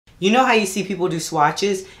You know how you see people do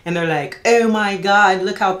swatches and they're like, oh my god,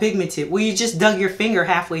 look how pigmented. Well, you just dug your finger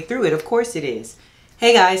halfway through it. Of course it is.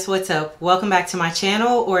 Hey guys, what's up? Welcome back to my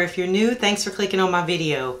channel, or if you're new, thanks for clicking on my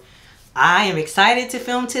video. I am excited to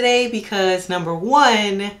film today because number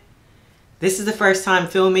one, this is the first time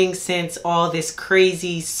filming since all this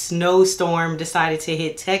crazy snowstorm decided to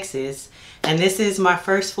hit Texas. And this is my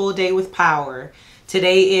first full day with power.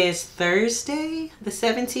 Today is Thursday, the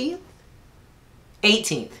 17th?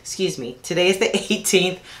 18th, excuse me. Today is the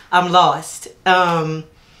 18th. I'm lost.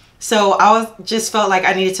 So just felt like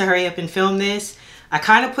I needed to hurry up and film this. I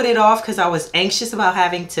kind of put it off because I was anxious about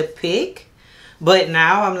having to pick. But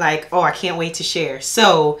now I'm like, oh, I can't wait to share.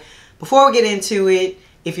 So before we get into it,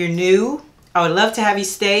 if you're new, I would love to have you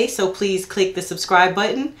stay. So please click the subscribe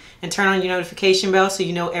button and turn on your notification bell so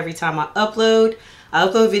you know every time I upload. I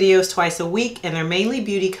upload videos twice a week and they're mainly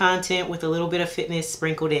beauty content with a little bit of fitness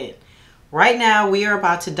sprinkled in. Right now we are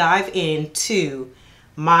about to dive into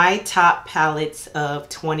my top palettes of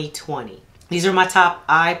 2020. These are my top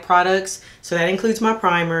eye products. So that includes my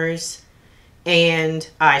primers and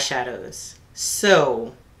eyeshadows.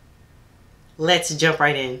 So let's jump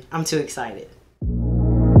right in. I'm too excited.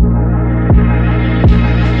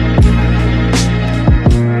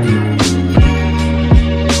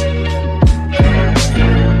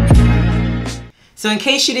 So in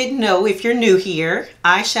case you didn't know, if you're new here,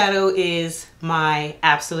 eyeshadow is my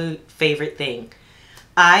absolute favorite thing.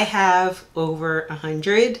 I have over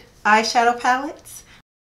 100 eyeshadow palettes.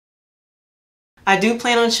 I do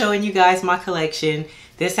plan on showing you guys my collection.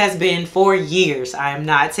 This has been for years. I am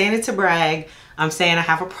not saying it to brag. I'm saying I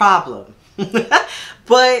have a problem.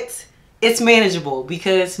 But it's manageable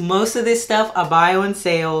because most of this stuff I buy on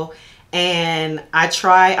sale. And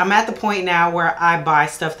I'm at the point now where I buy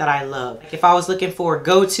stuff that I love. If I was looking for a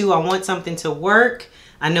go-to, I want something to work,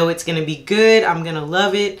 I know it's gonna be good, I'm gonna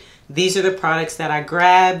love it, these are the products that I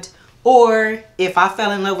grabbed. Or if I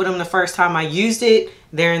fell in love with them the first time I used it,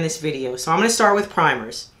 they're in this video. So I'm gonna start with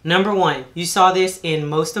primers. Number one, you saw this in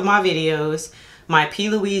most of my videos, my P.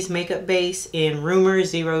 Louise makeup base in Rumour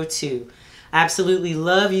 02. I absolutely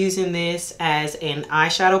love using this as an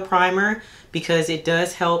eyeshadow primer because it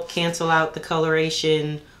does help cancel out the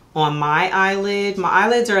coloration on my eyelid. My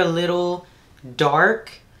eyelids are a little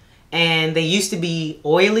dark and they used to be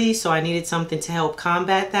oily, so I needed something to help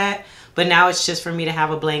combat that. But now it's just for me to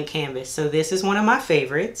have a blank canvas. So this is one of my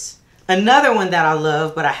favorites. Another one that I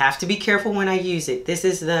love, but I have to be careful when I use it. This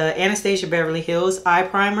is the Anastasia Beverly Hills Eye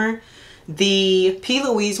Primer. The P.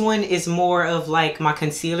 Louise one is more of like my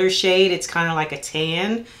concealer shade. It's kind of like a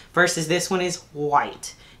tan versus this one is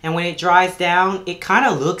white. And when it dries down, it kind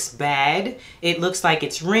of looks bad. It looks like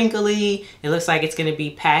it's wrinkly. It looks like it's going to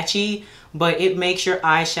be patchy. But it makes your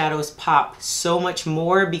eyeshadows pop so much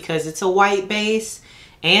more because it's a white base.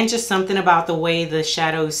 And just something about the way the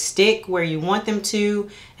shadows stick where you want them to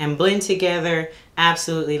and blend together.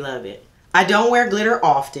 Absolutely love it. I don't wear glitter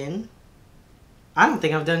often. I don't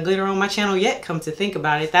think I've done glitter on my channel yet, come to think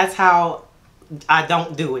about it. That's how I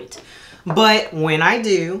don't do it. But when I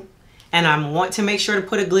do, and I want to make sure to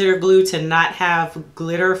put a glitter glue to not have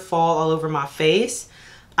glitter fall all over my face,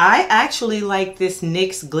 I actually like this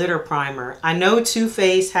NYX glitter primer. I know Too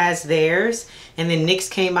Faced has theirs, and then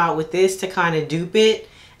NYX came out with this to kind of dupe it.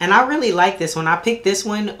 And I really like this one. I picked this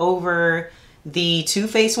one over the Too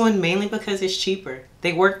Faced one mainly because it's cheaper.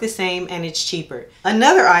 They work the same and it's cheaper.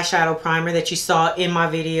 Another eyeshadow primer that you saw in my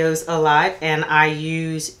videos a lot and I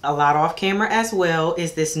use a lot off camera as well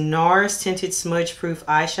is this NARS Tinted Smudge Proof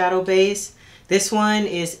eyeshadow base. This one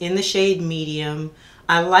is in the shade medium.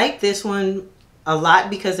 I like this one a lot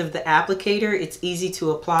because of the applicator. It's easy to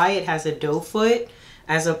apply. It has a doe foot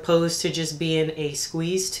as opposed to just being a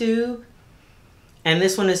squeeze tube. And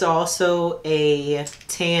this one is also a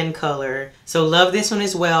tan color. So love this one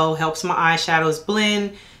as well. Helps my eyeshadows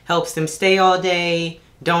blend, helps them stay all day.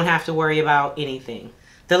 Don't have to worry about anything.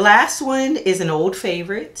 The last one is an old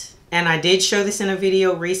favorite. And I did show this in a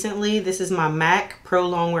video recently. This is my MAC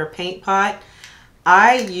Prolongwear paint pot.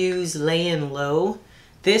 I use Layin Low.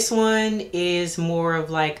 This one is more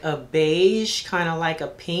of like a beige, kind of like a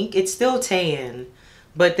pink. It's still tan.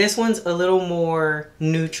 But this one's a little more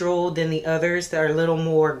neutral than the others that are a little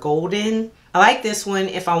more golden. I like this one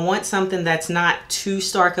if I want something that's not too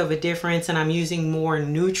stark of a difference and I'm using more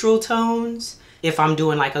neutral tones. If I'm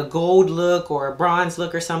doing like a gold look or a bronze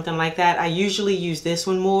look or something like that, I usually use this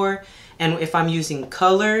one more. And if I'm using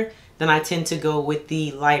color, then I tend to go with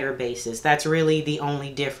the lighter bases. That's really the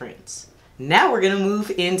only difference. Now we're gonna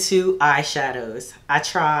move into eyeshadows.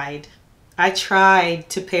 I I tried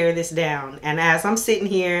to pare this down, and as I'm sitting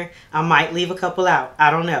here, I might leave a couple out. I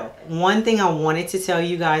don't know. One thing I wanted to tell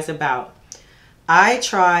you guys about, I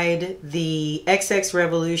tried the XX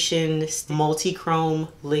Revolution multi-chrome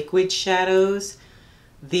liquid shadows.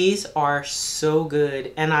 These are so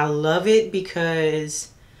good, and I love it because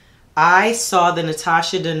I saw the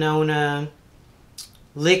Natasha Denona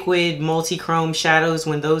liquid multi-chrome shadows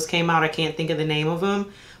when those came out. I can't think of the name of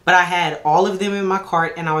them, but I had all of them in my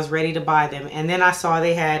cart and I was ready to buy them. And then I saw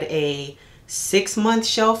they had a 6-month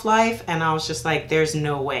shelf life, and I was just like, there's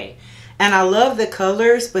no way. And I love the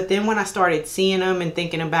colors, but then when I started seeing them and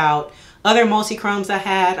thinking about other multi-chromes I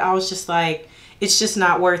had, I was just like, it's just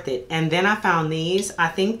not worth it. And then I found these. I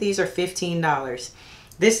think these are $15.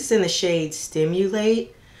 This is in the shade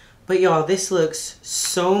Stimulate. But y'all, this looks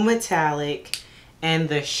so metallic, and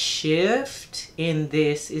the shift in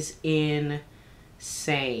this is insane.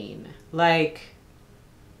 Like,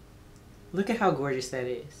 look at how gorgeous that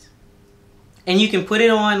is. And you can put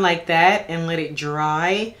it on like that and let it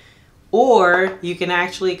dry, or you can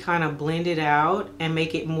actually kind of blend it out and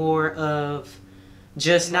make it more of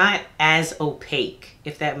just not as opaque,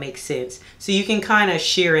 if that makes sense. So you can kind of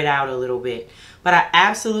shear it out a little bit. But I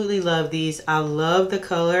absolutely love these. I love the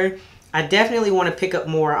color. I definitely want to pick up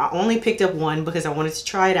more. I only picked up one because I wanted to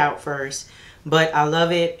try it out first. But I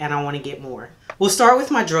love it and I want to get more. We'll start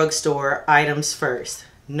with my drugstore items first.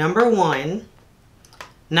 Number one,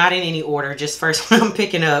 not in any order, just first one I'm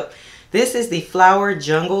picking up. This is the Flower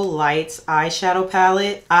Jungle Lights eyeshadow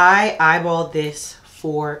palette. I eyeballed this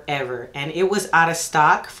forever, and it was out of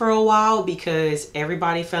stock for a while because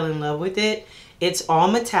everybody fell in love with it. It's all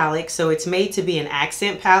metallic, so it's made to be an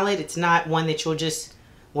accent palette. It's not one that you'll just,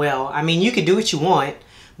 well, I mean, you could do what you want,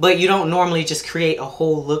 but you don't normally just create a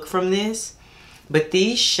whole look from this. But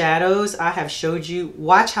these shadows I have showed you,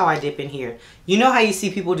 watch how I dip in here. You know how you see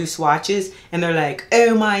people do swatches and they're like,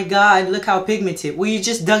 oh my God, look how pigmented. Well, you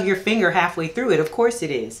just dug your finger halfway through it. Of course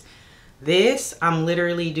it is. This, I'm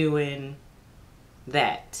literally doing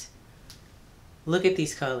that. Look at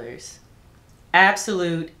these colors.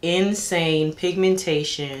 Absolute insane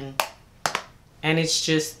pigmentation, and it's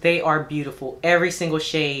just, they are beautiful. Every single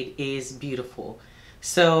shade is beautiful.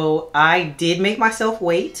 So I did make myself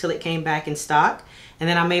wait till it came back in stock, and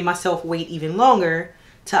then I made myself wait even longer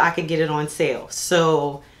till I could get it on sale.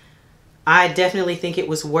 So I definitely think it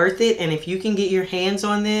was worth it, and if you can get your hands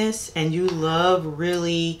on this and you love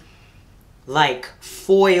really like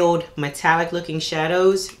foiled metallic looking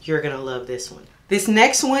shadows, you're gonna love this one. This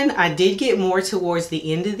next one I did get more towards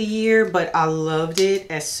the end of the year, but I loved it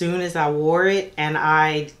as soon as I wore it, and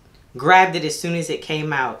I grabbed it as soon as it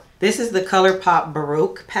came out. This is the Colourpop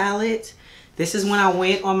Baroque palette. This is when I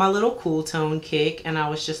went on my little cool tone kick, and I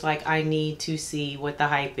was just like, I need to see what the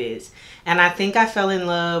hype is. And I think I fell in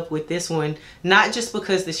love with this one, not just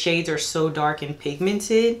because the shades are so dark and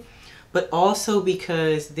pigmented, but also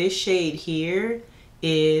because this shade here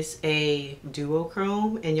is a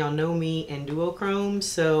duochrome, and y'all know me and duochrome,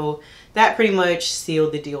 so that pretty much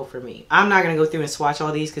sealed the deal for me. I'm not gonna go through and swatch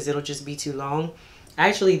all these because it'll just be too long.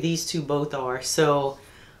 Actually, these two both are. So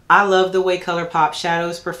I love the way Colourpop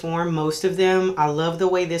shadows perform, most of them. I love the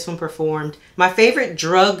way this one performed. My favorite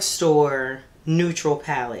drugstore neutral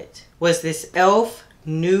palette was this e.l.f.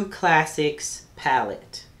 New Classics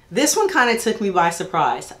palette. This one kind of took me by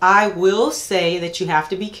surprise. I will say that you have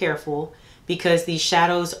to be careful because these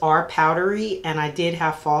shadows are powdery and I did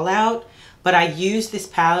have fallout, but I used this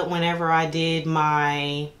palette whenever I did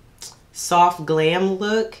my soft glam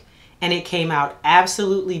look, and it came out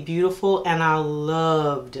absolutely beautiful, and I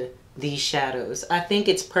loved these shadows. I think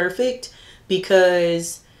it's perfect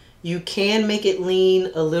because you can make it lean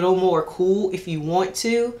a little more cool if you want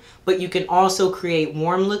to, but you can also create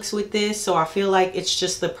warm looks with this, so I feel like it's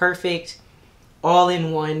just the perfect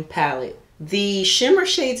all-in-one palette. The shimmer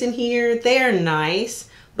shades in here, they're nice,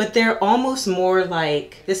 but they're almost more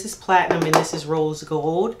like, this is platinum and this is rose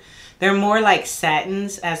gold. They're more like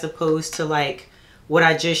satins as opposed to like what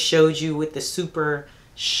I just showed you with the super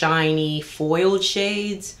shiny foiled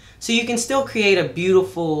shades. So you can still create a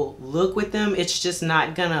beautiful look with them. It's just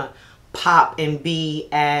not gonna pop and be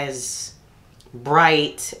as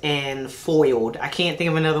bright and foiled. I can't think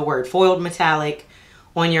of another word. Foiled metallic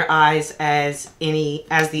on your eyes as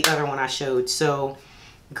the other one I showed. So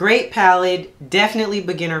great palette, definitely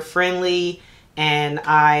beginner friendly, and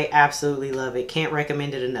I absolutely love it. Can't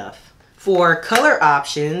recommend it enough. For color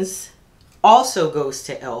options, also goes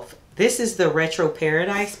to e.l.f. This is the Retro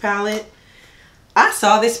Paradise palette. I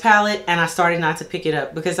saw this palette and I started not to pick it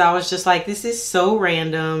up because I was just like, this is so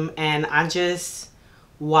random, and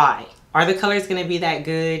why? Are the colors gonna be that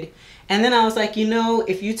good? And then I was like, you know,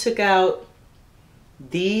 if you took out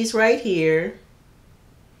these right here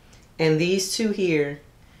and these two here,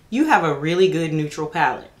 you have a really good neutral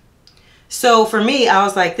palette. So for me, I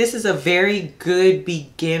was like, this is a very good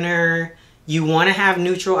beginner. You want to have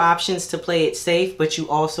neutral options to play it safe, but you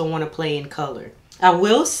also want to play in color. I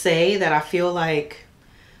will say that I feel like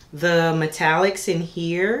the metallics in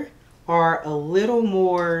here are a little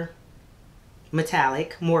more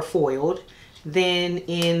metallic, more foiled than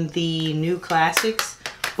in the new classics,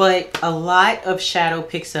 but a lot of shadow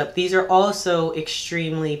picks up. These are also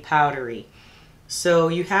extremely powdery, so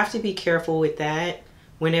you have to be careful with that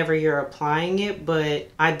whenever you're applying it, but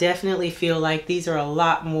I definitely feel like these are a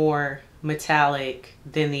lot more metallic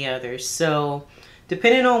than the others. So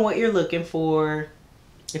depending on what you're looking for,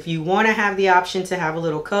 if you want to have the option to have a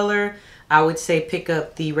little color, I would say pick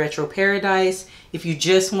up the Retro Paradise. If you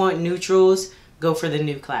just want neutrals, go for the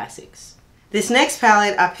new classics. This next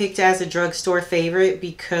palette I picked as a drugstore favorite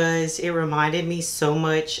because it reminded me so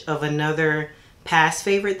much of another past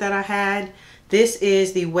favorite that I had. This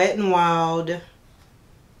is the Wet n Wild.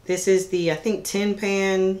 This is the, I think, Tin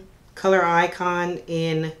Pan Color Icon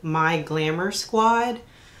in my Glamour squad.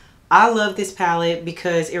 I love this palette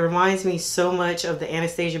because it reminds me so much of the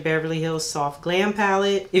Anastasia Beverly Hills Soft Glam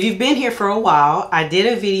palette. If you've been here for a while, I did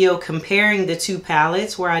a video comparing the two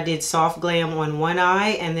palettes where I did Soft Glam on one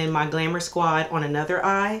eye and then my Glamour squad on another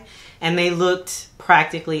eye, and they looked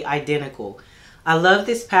practically identical. I love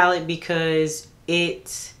this palette because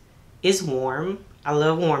it is warm. I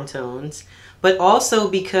love warm tones, but also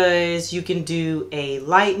because you can do a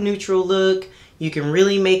light neutral look. You can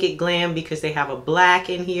really make it glam because they have a black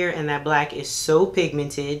in here, and that black is so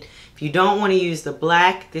pigmented. If you don't want to use the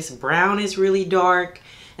black, this brown is really dark.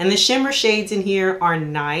 And the shimmer shades in here are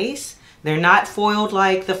nice. They're not foiled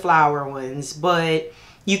like the flower ones, but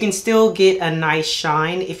you can still get a nice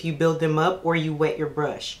shine if you build them up or you wet your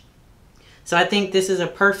brush. So I think this is a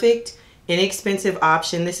perfect, inexpensive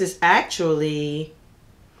option. This is actually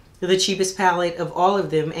the cheapest palette of all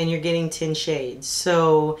of them, and you're getting 10 shades.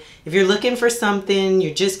 So if you're looking for something,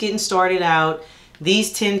 you're just getting started out,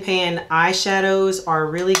 these Tin Pan eyeshadows are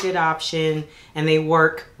a really good option, and they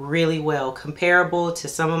work really well, comparable to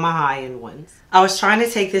some of my high-end ones. I was trying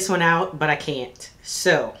to take this one out, but I can't.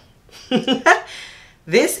 So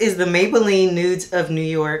this is the Maybelline Nudes of New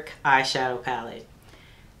York eyeshadow palette.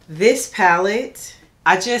 This palette,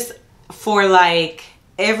 for like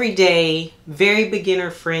everyday, very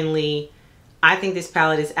beginner friendly, I think this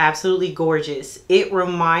palette is absolutely gorgeous. It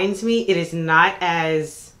reminds me, it is not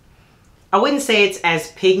as, I wouldn't say it's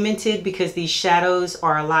as pigmented because these shadows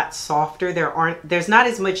are a lot softer. There's not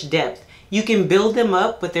as much depth. You can build them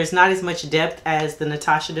up, but there's not as much depth as the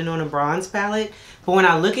Natasha Denona Bronze palette. But when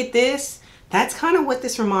I look at this, that's kind of what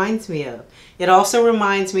this reminds me of. It also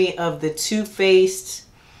reminds me of the Too Faced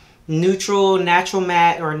neutral, natural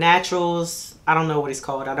matte, or naturals, I don't know what it's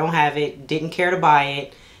called. I don't have it. Didn't care to buy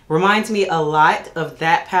it. Reminds me a lot of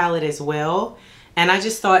that palette as well. And I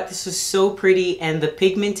just thought this was so pretty, and the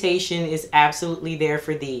pigmentation is absolutely there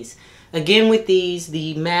for these. Again, with these,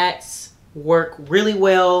 the mattes work really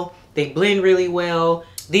well. They blend really well.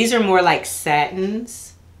 These are more like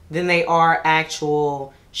satins than they are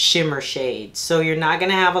actual shimmer shades. So you're not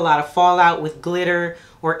going to have a lot of fallout with glitter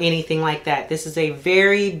or anything like that. This is a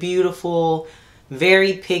very beautiful,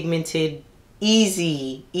 very pigmented,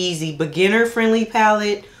 easy beginner friendly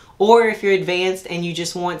palette. Or if you're advanced and you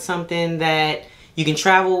just want something that you can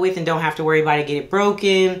travel with and don't have to worry about it get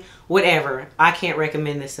broken, whatever, I can't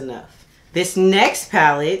recommend this enough. This next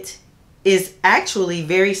palette is actually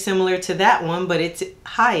very similar to that one, but it's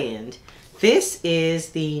high end. This is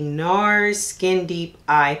the NARS Skin Deep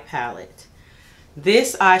Eye Palette.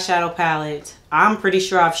 This eyeshadow palette, I'm pretty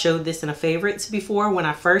sure I've showed this in a favorites before when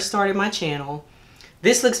I first started my channel.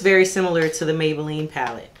 This looks very similar to the Maybelline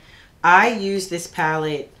palette. I use this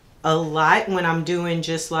palette a lot when I'm doing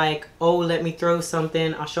just like, oh, let me throw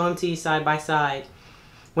something. I'll show them to you side by side.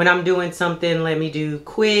 When I'm doing something, let me do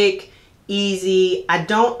quick, easy. I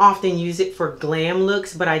don't often use it for glam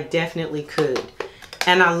looks, but I definitely could.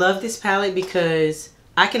 And I love this palette because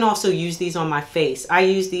I can also use these on my face. I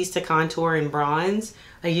use these to contour and bronze.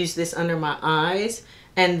 I use this under my eyes.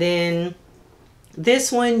 And then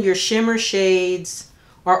this one, your shimmer shades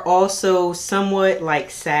are also somewhat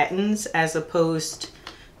like satins as opposed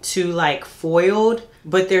to like foiled,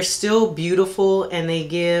 but they're still beautiful and they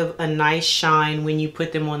give a nice shine when you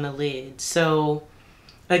put them on the lid. So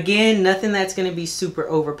again, nothing that's going to be super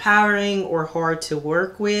overpowering or hard to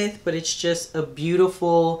work with, but it's just a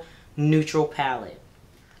beautiful neutral palette.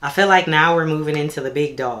 I feel like now we're moving into the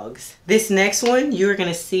big dogs. This next one you're going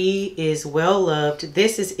to see is well loved.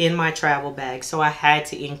 This is in my travel bag, so I had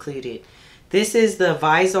to include it. This is the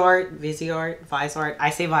Viseart. I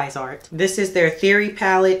say Viseart. This is their Theory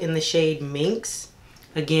palette in the shade Minx.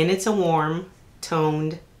 Again, it's a warm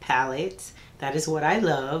toned palette. That is what I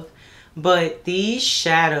love. But these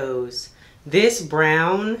shadows, this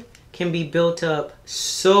brown can be built up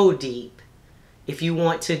so deep. If you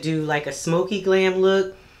want to do like a smoky glam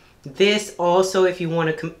look, this also, if you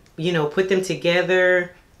want to, you know, put them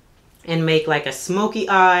together and make like a smoky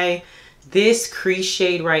eye. This crease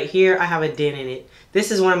shade right here, I have a dent in it.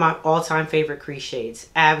 This is one of my all-time favorite crease shades.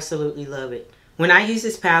 Absolutely love it. When I use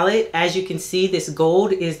this palette, as you can see, this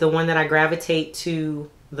gold is the one that I gravitate to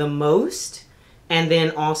the most. And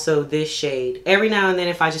then also this shade. Every now and then,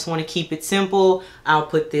 if I just want to keep it simple, I'll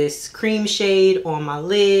put this cream shade on my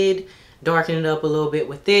lid, darken it up a little bit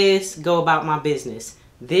with this, go about my business.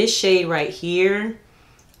 This shade right here,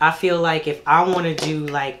 I feel like if I want to do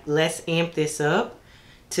like, let's amp this up,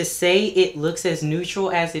 to say it looks as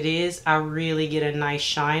neutral as it is, I really get a nice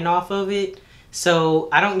shine off of it. So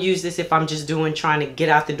I don't use this if I'm just trying to get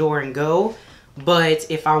out the door and go. But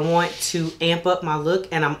if I want to amp up my look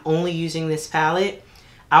and I'm only using this palette,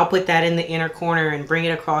 I'll put that in the inner corner and bring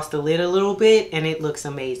it across the lid a little bit, and it looks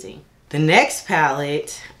amazing. The next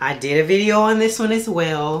palette, I did a video on this one as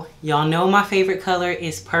well. Y'all know my favorite color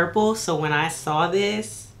is purple, so when I saw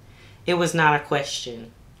this, it was not a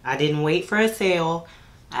question. I didn't wait for a sale.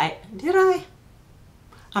 Did I?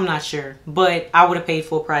 I'm not sure, but I would have paid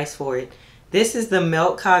full price for it. This is the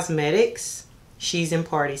Melt Cosmetics She's in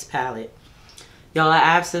Parties palette. Y'all, I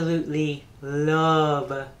absolutely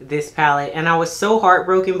love this palette, and I was so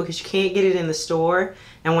heartbroken because you can't get it in the store,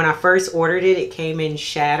 and when I first ordered it, it came in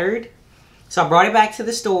shattered. So I brought it back to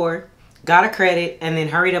the store, got a credit, and then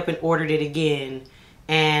hurried up and ordered it again,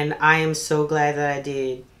 and I am so glad that I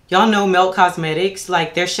did. Y'all know Melt Cosmetics,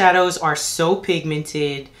 like their shadows are so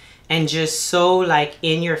pigmented and just so like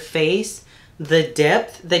in your face. The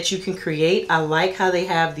depth that you can create, I like how they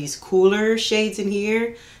have these cooler shades in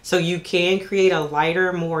here, so you can create a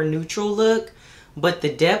lighter, more neutral look. But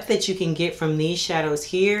the depth that you can get from these shadows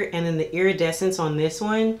here, and then the iridescence on this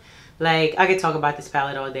one, like I could talk about this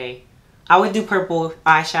palette all day. I would do purple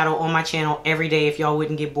eyeshadow on my channel every day if y'all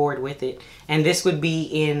wouldn't get bored with it, and this would be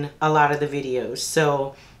in a lot of the videos.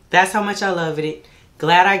 So that's how much I love it.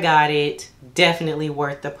 Glad I got it. Definitely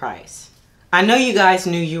worth the price. I know you guys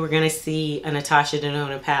knew you were going to see a Natasha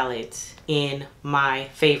Denona palette in my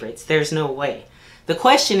favorites. There's no way. The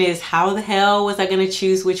question is, how the hell was I going to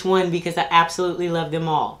choose which one, because I absolutely love them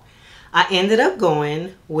all. I ended up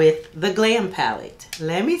going with the Glam palette.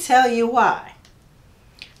 Let me tell you why.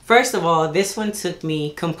 First of all, this one took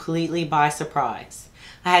me completely by surprise.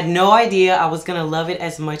 I had no idea I was going to love it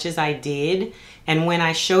as much as I did. And when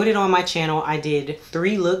I showed it on my channel, I did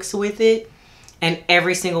 3 looks with it. And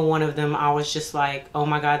every single one of them, I was just like, oh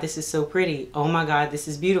my God, this is so pretty. Oh my God, this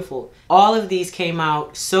is beautiful. All of these came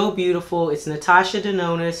out so beautiful. It's Natasha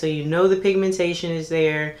Denona, so you know the pigmentation is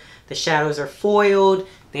there. The shadows are foiled.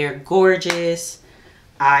 They're gorgeous.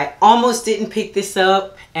 I almost didn't pick this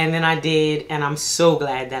up, and then I did, and I'm so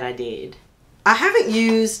glad that I did. I haven't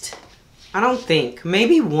used, I don't think,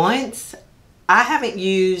 maybe once, I haven't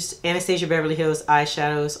used Anastasia Beverly Hills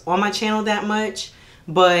eyeshadows on my channel that much,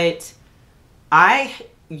 but I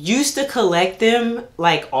used to collect them,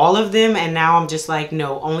 like all of them, and now I'm just like,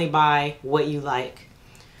 no, only buy what you like.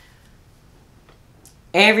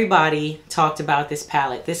 Everybody talked about this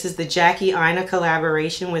palette. This is the Jackie Aina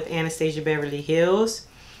collaboration with Anastasia Beverly Hills.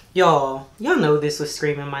 Y'all know this was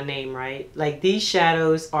screaming my name, right? Like, these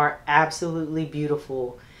shadows are absolutely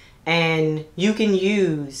beautiful, and you can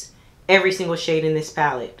use every single shade in this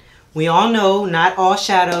palette. We all know not all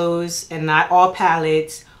shadows and not all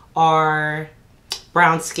palettes are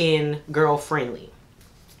brown skin girl friendly.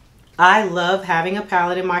 I love having a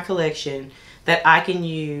palette in my collection that I can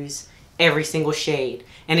use every single shade,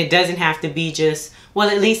 and it doesn't have to be just, well,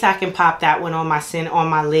 at least I can pop that one on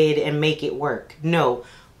my lid and make it work. No,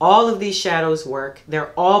 all of these shadows work.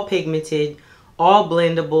 They're all pigmented, all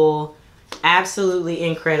blendable, absolutely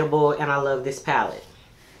incredible, and I love this palette.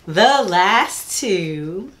 The last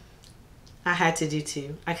 2, I had to do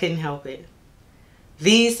 2. I couldn't help it.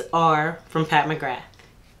 These are from Pat McGrath.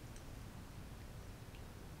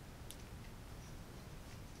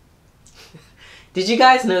 Did you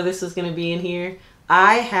guys know this was going to be in here?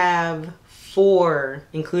 I have 4,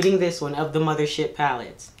 including this one, of the Mothership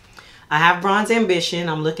palettes. I have Bronze Ambition.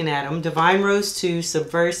 I'm looking at them. Divine Rose 2,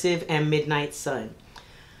 Subversive, and Midnight Sun.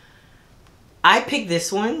 I picked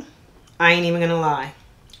this one. I ain't even going to lie.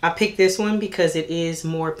 I picked this one because it is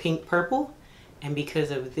more pink purple, and because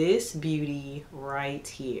of this beauty right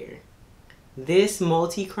here. This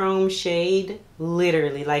multi-chrome shade,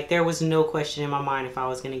 literally, like there was no question in my mind if I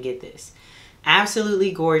was going to get this.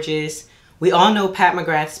 Absolutely gorgeous. We all know Pat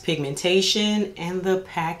McGrath's pigmentation and the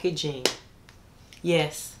packaging.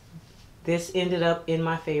 Yes, this ended up in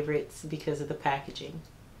my favorites because of the packaging.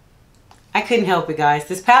 I couldn't help it, guys.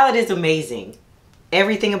 This palette is amazing.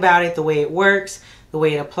 Everything about it, the way it works, the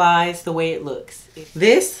way it applies, the way it looks.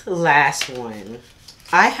 This last one,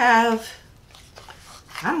 I have,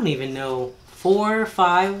 I don't even know, 4 or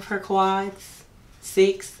 5 of her quads,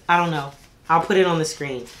 6, I don't know. I'll put it on the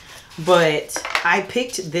screen. But I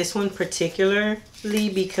picked this one particularly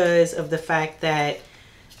because of the fact that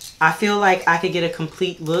I feel like I could get a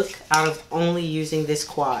complete look out of only using this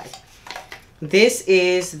quad. This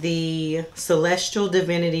is the Celestial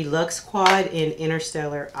Divinity Luxe Quad in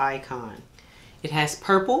Interstellar Icon. It has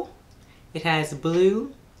purple, it has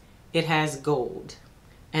blue, it has gold.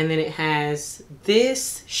 And then it has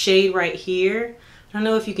this shade right here. I don't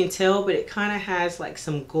know if you can tell, but it kind of has like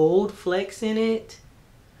some gold flecks in it.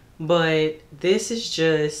 But this is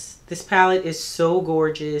just, this palette is so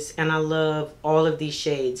gorgeous and I love all of these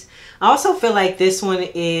shades. I also feel like this one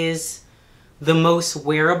is the most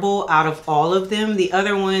wearable out of all of them. The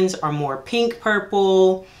other ones are more pink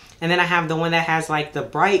purple, and then I have the one that has like the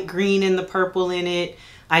bright green and the purple in it.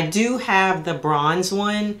 I do have the bronze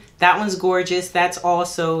one. That one's gorgeous. That's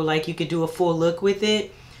also like you could do a full look with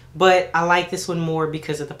it, but I like this one more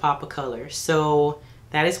because of the pop of color. So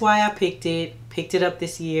that is why I picked it up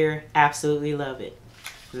this year. Absolutely love it.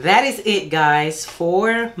 That is it, guys,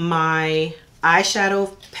 for my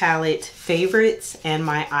eyeshadow palette favorites and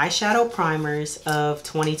my eyeshadow primers of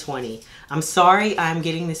 2020. I'm sorry I'm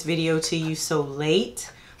getting this video to you so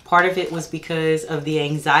late. Part of it was because of the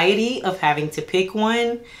anxiety of having to pick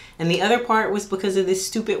one, and the other part was because of this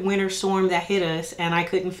stupid winter storm that hit us and I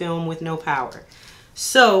couldn't film with no power.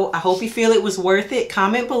 So I hope you feel it was worth it.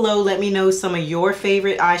 Comment below, let me know some of your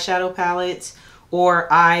favorite eyeshadow palettes or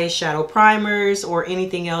eyeshadow primers or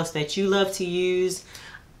anything else that you love to use.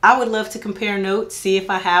 I would love to compare notes, see if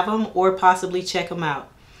I have them, or possibly check them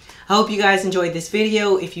out. I hope you guys enjoyed this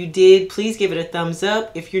video. If you did, please give it a thumbs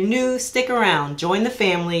up. If you're new, stick around, join the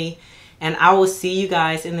family, and I will see you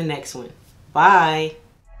guys in the next one. Bye.